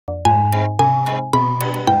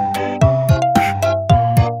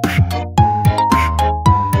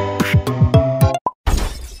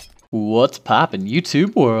What's poppin',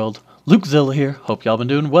 YouTube world? LukeZilla here. Hope y'all been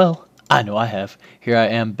doing well. I know I have. Here I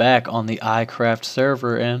am back on the iCraft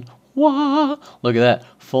server, and wah! Look at that,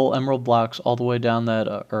 full emerald blocks all the way down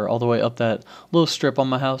that, or all the way up that little strip on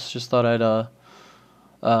my house. Just thought I'd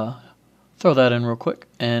throw that in real quick.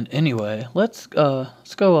 And anyway, let's go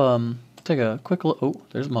take a quick look. Oh,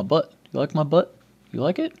 there's my butt. You like my butt? You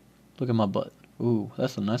like it? Look at my butt. Ooh,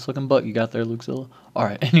 that's a nice looking butt you got there, LukeZilla.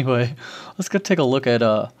 Alright, anyway, let's go take a look at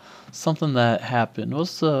something that happened.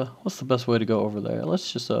 What's the best way to go over there?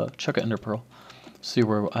 Let's just chuck an ender pearl. See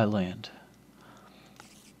where I land.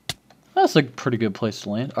 That's a pretty good place to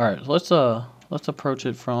land. Alright, let's approach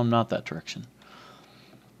it from not that direction.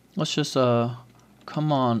 Let's just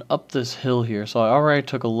come on up this hill here. So I already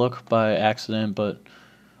took a look by accident, but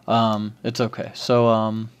it's okay.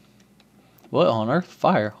 So what on earth?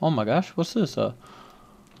 Fire. Oh my gosh, what's this? A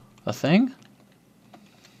thing?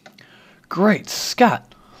 Great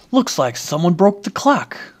Scott! Looks like someone broke the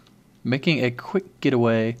clock! Making a quick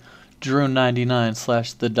getaway,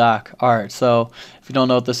 Drew99 / the dock. Alright, so if you don't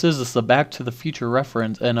know what this is a Back to the Future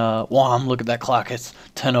reference, and wham, look at that clock, it's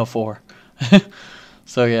 10:04.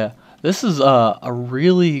 So yeah, this is a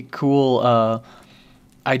really cool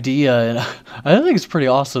idea, and I think it's pretty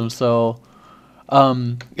awesome. So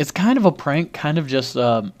it's kind of a prank, kind of just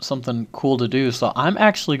something cool to do. So I'm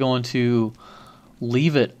actually going to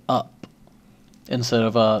leave it up instead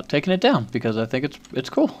of taking it down because I think it's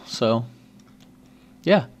cool. So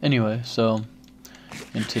yeah. Anyway, so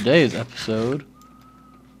in today's episode,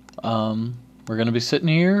 we're gonna be sitting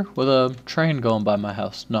here with a train going by my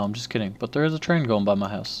house. No, I'm just kidding. But there is a train going by my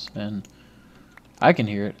house, and I can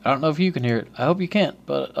hear it. I don't know if you can hear it. I hope you can't.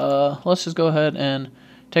 But let's just go ahead and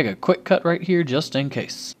take a quick cut right here just in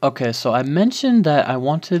case. Okay, so I mentioned that I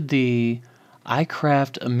wanted the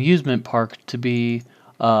iCraft Amusement Park to be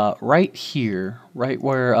right here, right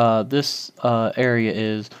where this area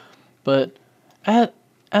is. But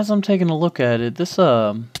as I'm taking a look at it, this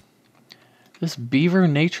Beaver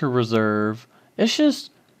Nature Reserve,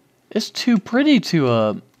 it's too pretty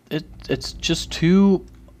to it's just too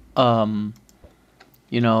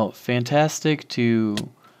you know, fantastic to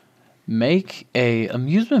make a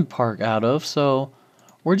amusement park out of. So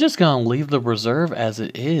we're just gonna leave the reserve as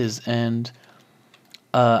it is, and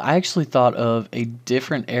I actually thought of a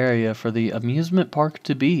different area for the amusement park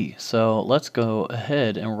to be. So let's go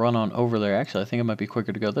ahead and run on over there. Actually, I think it might be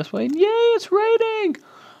quicker to go this way. Yay, it's raining!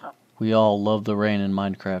 We all love the rain in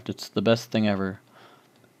Minecraft. It's the best thing ever.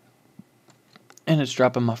 And it's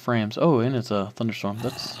dropping my frames. Oh, and it's a thunderstorm.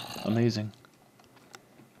 That's amazing.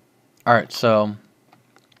 Alright, so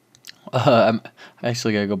I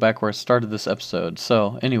actually gotta go back where I started this episode.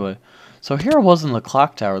 So anyway, so here I was in the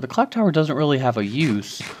clock tower. The clock tower doesn't really have a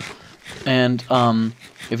use, and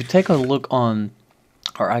if you take a look on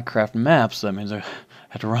our iCraft maps, that means I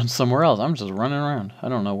have to run somewhere else. I'm just running around. I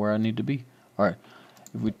don't know where I need to be. All right,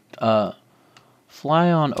 if we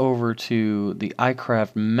fly on over to the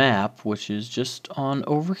iCraft map, which is just on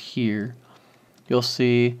over here, you'll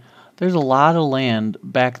see there's a lot of land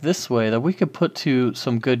back this way that we could put to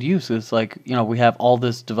some good use. It's like, you know, we have all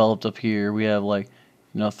this developed up here. We have, like,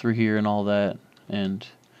 you know, through here and all that. And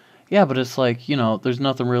yeah, but it's like, you know, there's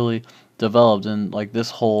nothing really developed in like this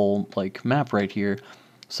whole like map right here.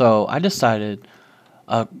 So I decided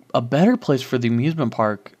a better place for the amusement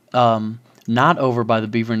park, not over by the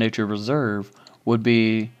Beaver Nature Reserve, would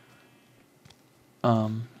be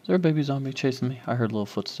is there a baby zombie chasing me? I heard little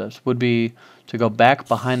footsteps. Would be to go back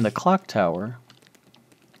behind the clock tower.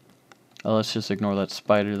 Oh, let's just ignore that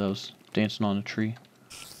spider that was dancing on a tree.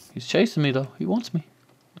 He's chasing me though. He wants me.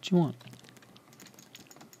 What you want?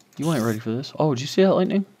 You ain't ready for this. Oh, did you see that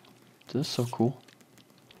lightning? This is so cool.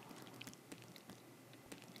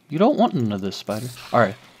 You don't want none of this, spider.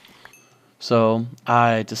 Alright. So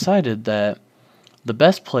I decided that the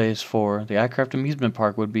best place for the iCraft Amusement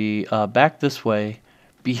Park would be back this way,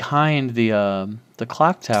 behind the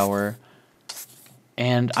clock tower,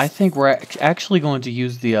 and I think we're actually going to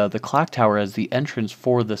use the clock tower as the entrance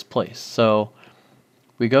for this place. So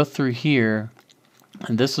we go through here,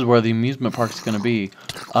 and this is where the amusement park is going to be.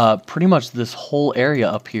 Pretty much this whole area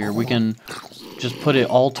up here, we can just put it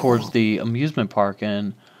all towards the amusement park,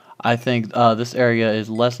 and I think this area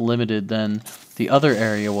is less limited than the other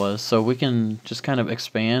area was, so we can just kind of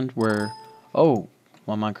expand where... Oh,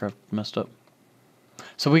 my Minecraft messed up.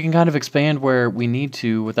 So we can kind of expand where we need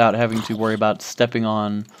to without having to worry about stepping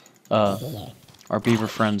on our beaver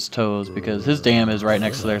friend's toes, because his dam is right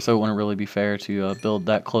next to there, so it wouldn't really be fair to build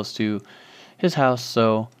that close to his house.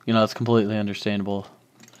 So, you know, it's completely understandable.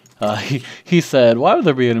 He said, why would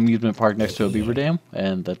there be an amusement park next to a beaver dam?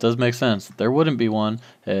 And that does make sense. There wouldn't be one,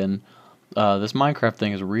 and this Minecraft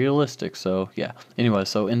thing is realistic, so yeah. Anyway,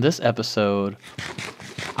 so in this episode,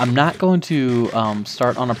 I'm not going to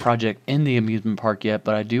start on a project in the amusement park yet,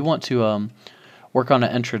 but I do want to work on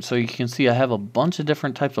an entrance. So you can see I have a bunch of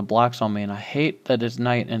different types of blocks on me, and I hate that it's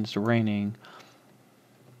night and it's raining.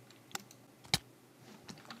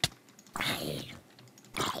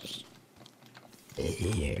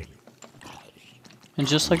 And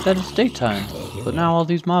just like that, it's daytime. But now all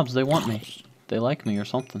these mobs, they want me. They like me or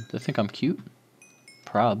something. They think I'm cute.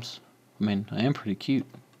 Probs. I mean, I am pretty cute.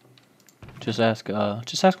 Just ask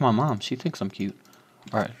my mom. She thinks I'm cute.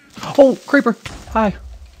 Alright. Oh, creeper! Hi!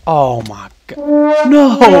 Oh my god.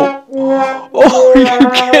 No! Oh, are you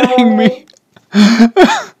kidding me?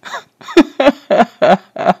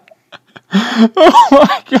 Oh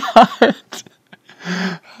my god!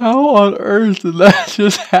 How on earth did that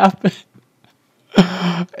just happen?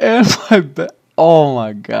 And my oh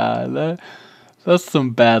my god, that's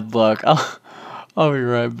some bad luck. I'll be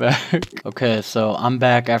right back. Okay, so I'm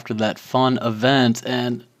back after that fun event,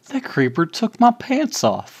 and that creeper took my pants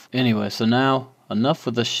off. Anyway, so now enough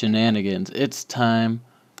with the shenanigans. It's time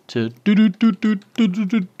to do.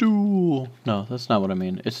 No, that's not what I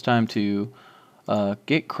mean. It's time to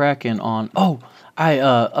get cracking on. Oh,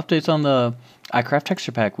 updates on the iCraft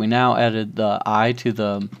texture pack. We now added the I to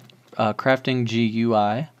the crafting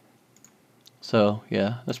GUI. So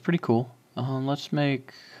yeah, that's pretty cool. Let's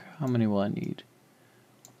make, how many will I need?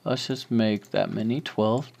 Let's just make that many,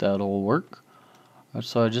 12. That'll work.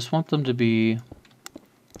 So I just want them to be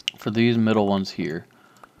for these middle ones here.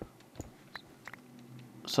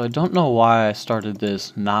 So I don't know why I started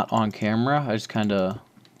this not on camera. I just kind of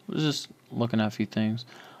was just looking at a few things.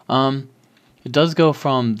 It does go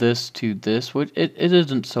from this to this, which it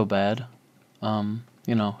isn't so bad.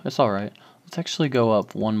 You know, it's alright. Let's actually go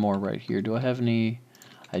up one more right here. Do I have any?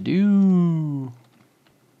 I do.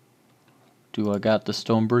 Do I got the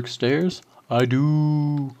stone brick stairs? I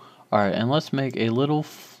do. Alright, and let's make a little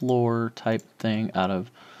floor type thing out of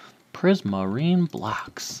prismarine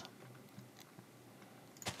blocks.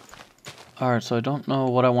 Alright, so I don't know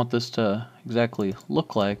what I want this to exactly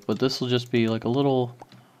look like, but this will just be like a little,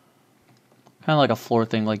 kind of like a floor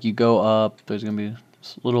thing. Like you go up, there's going to be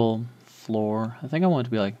this little floor. I think I want it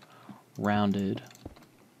to be like rounded.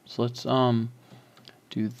 So let's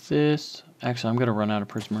do this. Actually, I'm going to run out of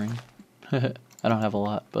prismarine. I don't have a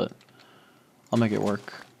lot, but I'll make it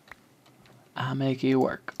work. I'll make it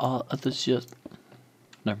work. Oh, this just,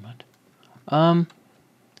 never mind.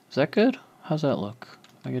 Is that good? How's that look?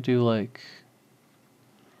 I could do like,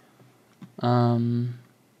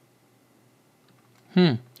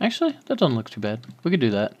 actually, that doesn't look too bad. We could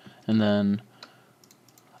do that. And then,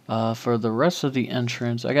 for the rest of the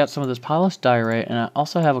entrance, I got some of this polished diorite, and I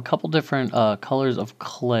also have a couple different, colors of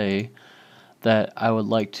clay that I would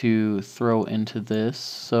like to throw into this.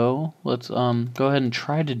 So, let's, go ahead and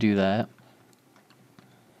try to do that.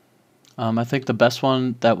 I think the best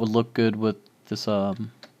one that would look good with this, this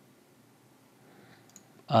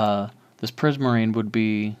prismarine would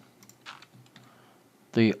be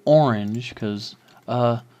the orange, because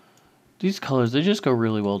these colors, they just go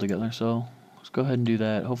really well together. So let's go ahead and do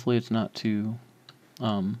that. Hopefully it's not too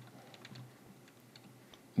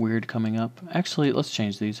weird coming up. Actually, let's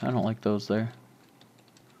change these. I don't like those there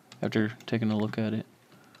after taking a look at it.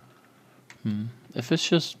 If it's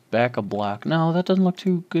just back a block, no, that doesn't look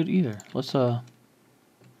too good either. Let's like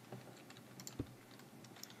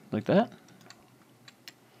that.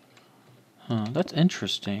 That's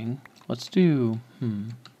interesting. Let's do,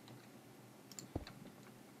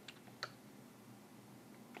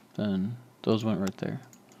 Then those went right there.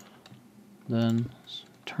 Then let's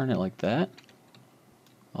turn it like that.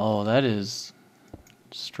 Oh, that is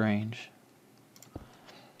strange.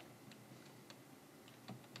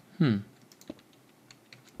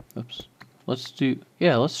 Oops. Let's do,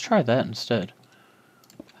 yeah, let's try that instead.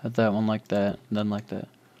 Have that one like that, and then like that.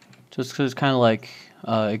 Just because it's kind of like,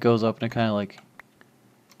 it goes up and it kind of like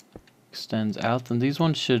extends out. Then these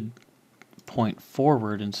ones should point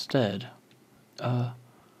forward instead.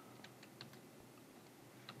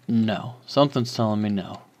 No. Something's telling me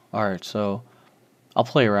no. Alright, so I'll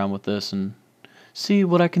play around with this and see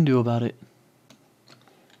what I can do about it.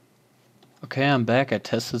 Okay, I'm back. I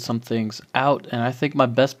tested some things out, and I think my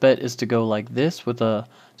best bet is to go like this with a,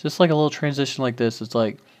 just like a little transition like this. It's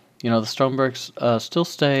like, you know, the stone bricks still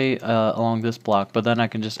stay along this block, but then I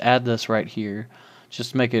can just add this right here,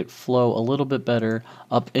 just make it flow a little bit better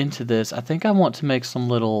up into this. I think I want to make some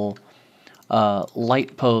little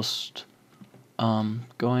light post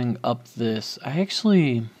going up this. I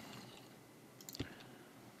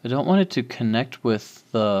don't want it to connect with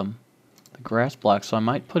the grass block, so I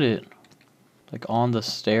might put it like on the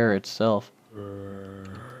stair itself.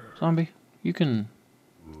 Zombie, you can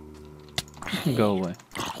go away.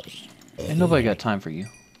 Ain't nobody got time for you.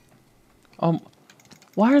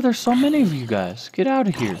 Why are there so many of you guys? Get out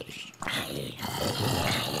of here.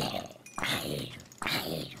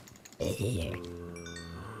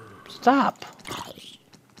 Stop.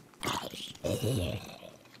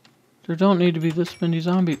 There don't need to be this many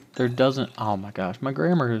zombies. There doesn't. Oh my gosh, my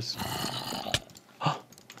grammar is...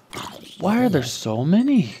 Why are there so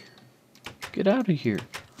many? Get out of here.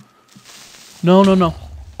 No, no, no.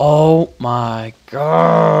 Oh my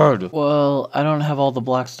god. Well, I don't have all the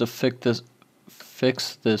blocks to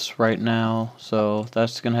fix this right now, so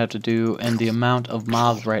that's gonna have to do, and the amount of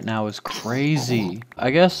mobs right now is crazy.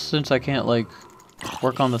 I guess since I can't like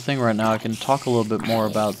work on the thing right now, I can talk a little bit more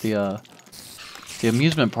about the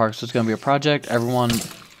amusement park. So it's gonna be a project. Everyone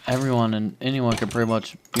and anyone can pretty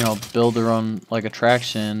much, you know, build their own like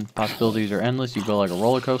attraction. Possibilities are endless. You build like a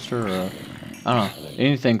roller coaster or I don't know,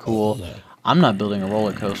 anything cool. I'm not building a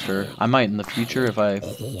roller coaster. I might in the future if I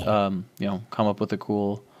you know, come up with a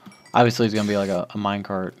cool... Obviously it's gonna be like a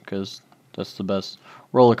minecart because that's the best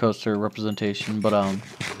roller coaster representation. But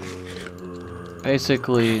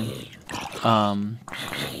basically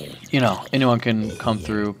you know, anyone can come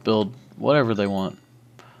through, build whatever they want.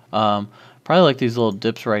 Probably like these little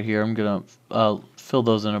dips right here. I'm gonna fill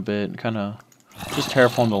those in a bit and kind of just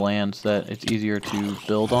terraform the land so that it's easier to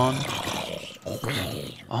build on.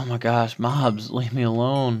 Oh my gosh, mobs, leave me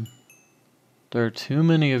alone. There are too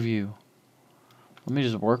many of you. Let me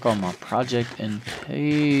just work on my project in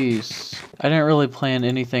pace. I didn't really plan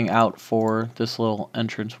anything out for this little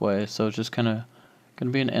entranceway, so it's just kind of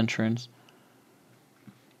gonna be an entrance.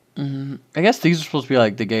 I guess these are supposed to be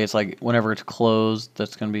like the gates, like whenever it's closed,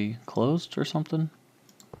 that's gonna be closed or something.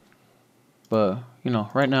 But, you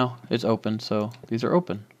know, right now it's open, so these are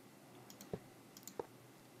open.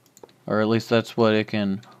 Or at least that's what it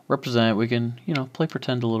can represent. We can, you know, play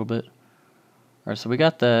pretend a little bit. Alright, so we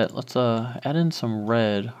got that. Let's add in some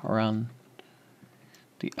red around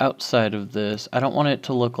the outside of this. I don't want it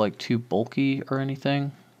to look like too bulky or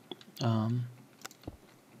anything.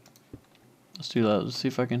 Let's do that. Let's see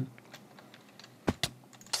if I can...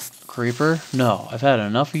 Creeper? No, I've had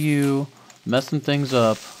enough of you messing things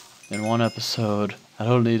up in one episode. I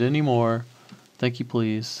don't need any more. Thank you,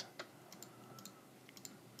 please.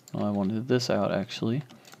 Oh, I wanted this out, actually.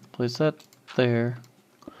 Place that there.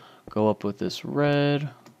 Go up with this red.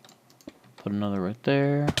 Put another right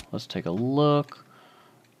there. Let's take a look.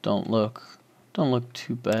 Don't look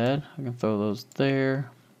too bad. I can throw those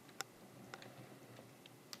there.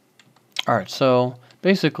 Alright, so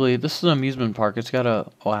basically this is an amusement park. It's got a...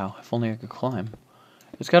 Wow, if only I could climb.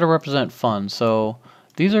 It's got to represent fun. So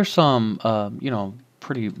these are some, you know,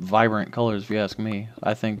 pretty vibrant colors if you ask me.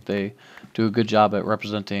 I think they do a good job at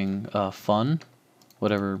representing fun.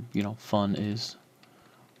 Whatever, you know, fun is.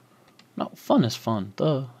 No, fun is fun.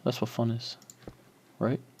 Duh. That's what fun is.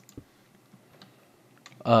 Right?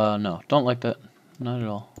 No. Don't like that. Not at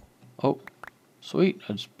all. Oh. Sweet.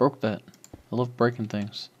 I just broke that. I love breaking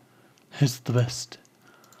things. It's the best.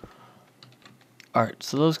 Alright,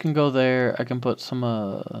 so those can go there. I can put some,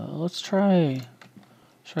 let's try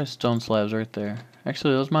stone slabs right there.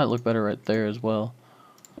 Actually, those might look better right there as well.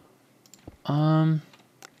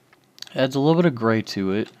 Adds a little bit of gray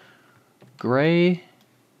to it. Gray...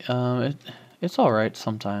 it's alright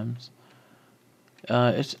sometimes.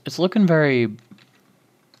 It's looking very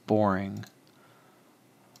boring.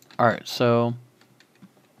 Alright, so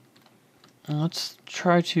let's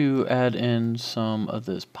try to add in some of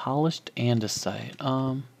this polished andesite.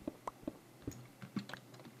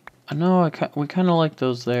 I know we kind of like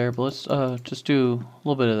those there, but let's just do a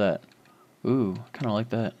little bit of that. Ooh, kind of like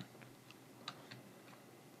that.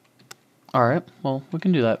 Alright, well, we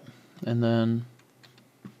can do that. And then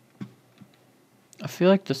I feel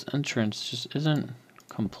like this entrance just isn't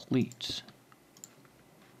complete.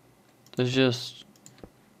 There's just...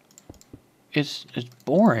 It's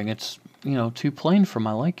boring. It's, you know, too plain for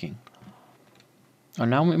my liking. Oh,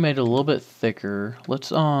 now we made it a little bit thicker.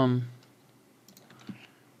 Let's,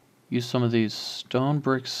 use some of these stone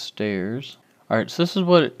brick stairs. Alright, so this is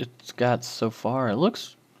what it's got so far. It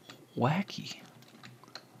looks wacky.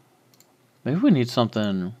 Maybe we need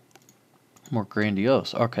something more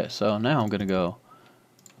grandiose. Okay, so now I'm gonna go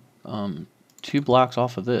 2 blocks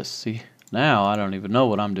off of this. See, now I don't even know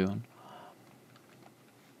what I'm doing.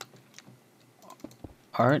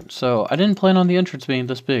 Alright, so I didn't plan on the entrance being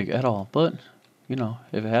this big at all, but, you know,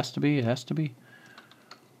 if it has to be, it has to be.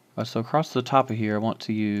 Alright, so across the top of here I want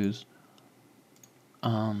to use,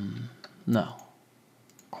 no,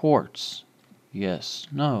 quartz. Yes.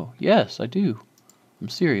 No. Yes, I do. I'm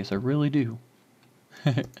serious. I really do.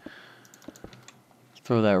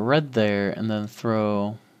 Throw that red there, and then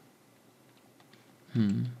throw...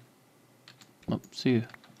 Oh, see you.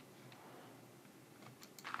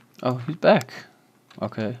 Oh, he's back.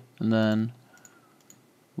 Okay. And then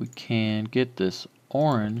we can get this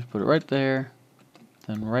orange, put it right there,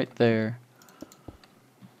 then right there.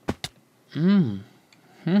 Me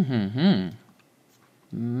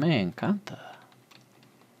encanta.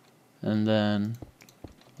 And then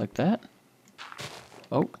like that.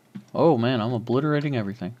 Oh man, I'm obliterating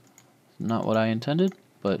everything. Not what I intended,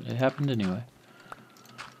 but it happened anyway.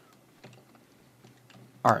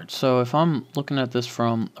 Alright, so if I'm looking at this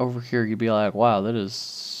from over here, you'd be like, wow, that is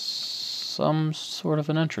some sort of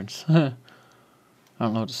an entrance. I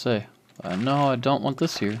don't know what to say. No, I don't want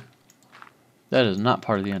this here. That is not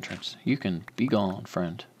part of the entrance. You can be gone,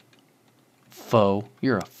 friend. Foe.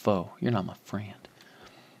 You're a foe. You're not my friend.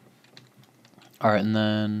 Alright, and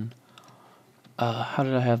then... how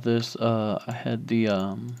did I have this? I had the,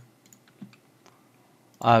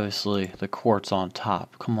 obviously, the quartz on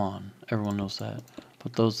top. Come on. Everyone knows that.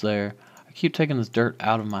 Put those there. I keep taking this dirt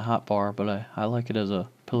out of my hotbar, but I like it as a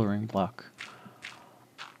pillaring block.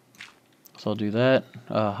 So I'll do that.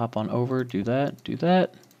 Hop on over. Do that. Do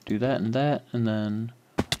that. Do that and that. And then,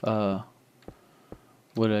 what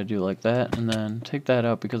did I do like that? And then take that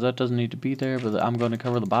out because that doesn't need to be there. But I'm going to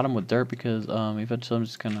cover the bottom with dirt because eventually I'm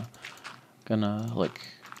just gonna like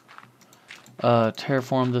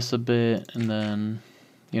terraform this a bit and then,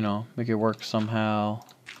 you know, make it work somehow.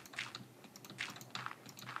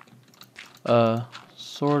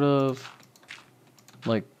 Sort of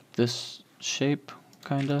like this shape,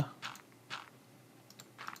 kinda.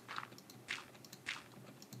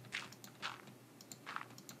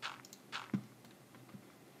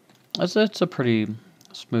 It's a pretty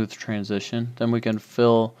smooth transition. Then we can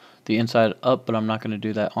fill the inside up, but I'm not going to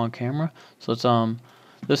do that on camera. So it's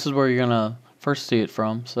this is where you're gonna first see it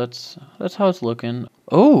from. So that's how it's looking.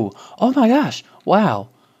 Oh my gosh! Wow.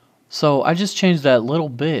 So I just changed that little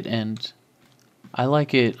bit, and I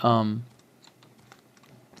like it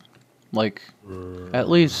like at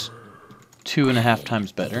least 2.5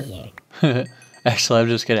 times better. Actually, I'm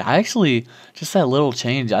just kidding. I actually just that little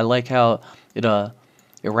change. I like how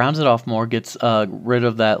it rounds it off more, gets rid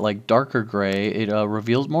of that like darker gray. It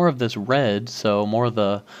reveals more of this red, so more of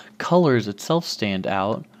the colors itself stand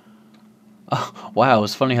out. Wow,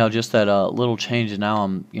 it's funny how just that little change, and now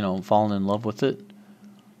I'm, you know, falling in love with it.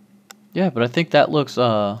 Yeah, but I think that looks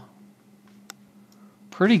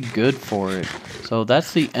pretty good for it. So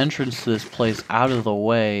that's the entrance to this place out of the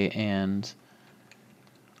way, and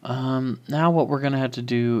now what we're gonna have to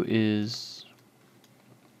do is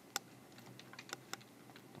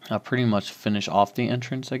pretty much finish off the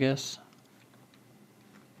entrance, I guess.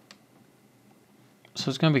 So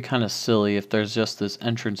it's gonna be kind of silly if there's just this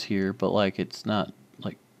entrance here, but like it's not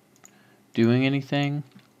like doing anything.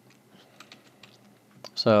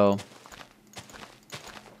 So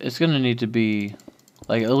it's gonna need to be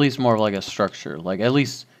like at least more of like a structure, like at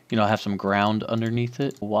least, you know, have some ground underneath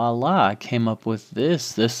it. Voila, I came up with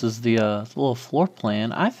this. This is the little floor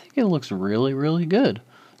plan. I think it looks really, really good.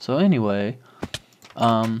 So anyway,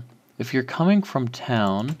 if you're coming from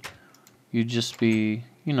town, you'd just be,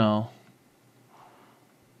 you know,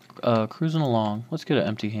 cruising along. Let's get an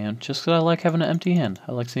empty hand, just 'cause I like having an empty hand.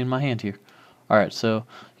 I like seeing my hand here. Alright, so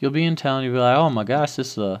you'll be in town, you'll be like, oh my gosh,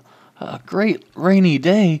 this is a great rainy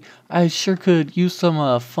day. I sure could use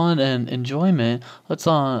some fun and enjoyment. Let's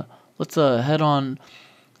head on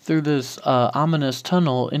through this ominous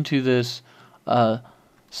tunnel into this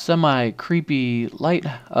semi-creepy light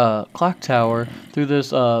clock tower, through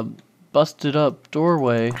this busted up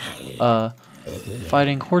doorway,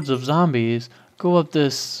 fighting hordes of zombies, go up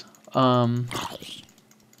this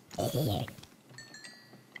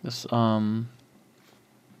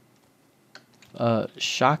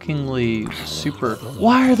shockingly super...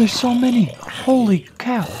 Why are there so many? Holy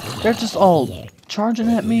cow, they're just all charging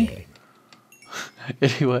at me.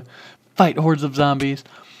 Anyway, fight hordes of zombies,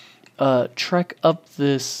 trek up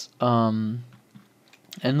this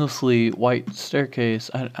endlessly white staircase.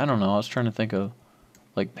 I don't know, I was trying to think of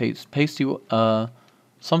like pasty,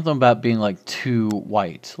 something about being like too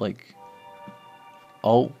white, like,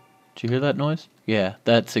 oh, did you hear that noise? Yeah,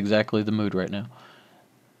 that's exactly the mood right now.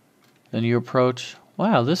 Then you approach.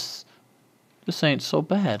 Wow, this ain't so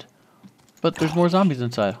bad. But there's more zombies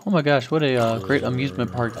inside. Oh my gosh, what a great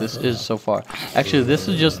amusement park this is so far. Actually, this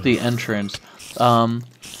is just the entrance.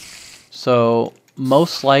 So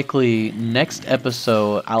most likely next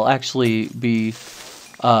episode I'll actually be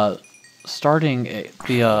starting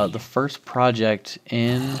the first project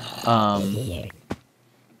in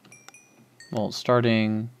well,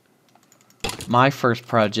 starting my first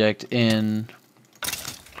project in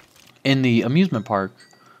the amusement park,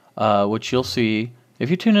 which you'll see if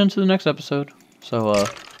you tune into the next episode. So,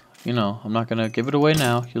 you know, I'm not gonna give it away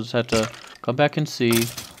now. You'll just have to come back and see.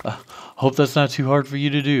 Hope that's not too hard for you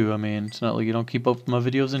to do. I mean, it's not like you don't keep up with my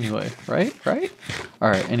videos anyway, right? Right? All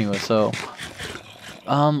right. Anyway, so,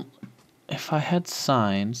 if I had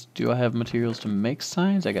signs, do I have materials to make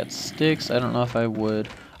signs? I got sticks. I don't know if I would.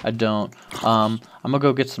 I don't. I'm gonna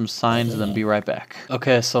go get some signs and then be right back.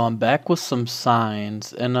 Okay, so I'm back with some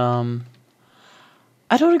signs, and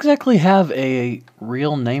I don't exactly have a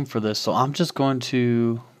real name for this, so I'm just going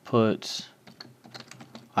to put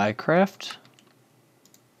iCraft.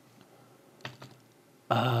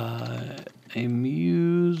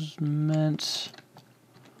 Amusement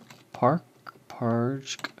Park.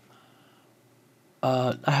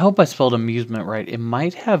 I hope I spelled amusement right. It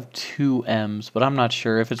might have 2 M's, but I'm not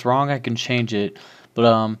sure. If it's wrong, I can change it.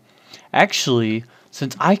 But actually,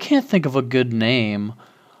 since I can't think of a good name,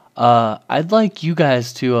 I'd like you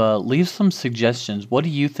guys to leave some suggestions. What do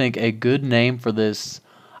you think a good name for this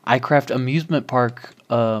iCraft amusement park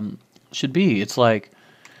should be? It's like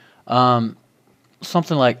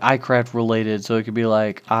something like iCraft related, so it could be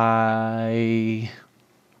like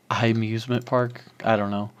amusement park. I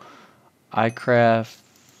don't know. iCraft.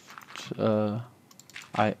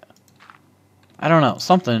 I don't know,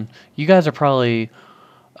 something. You guys are probably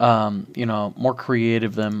you know, more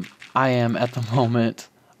creative than I am at the moment.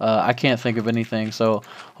 I can't think of anything, so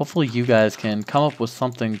hopefully you guys can come up with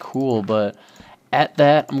something cool. But at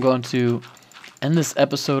that, I'm going to end this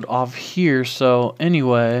episode off here. So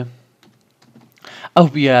anyway, I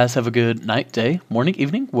hope you guys have a good night, day, morning,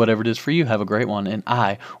 evening, whatever it is for you. Have a great one, and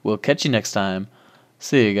I will catch you next time.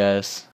 See you guys.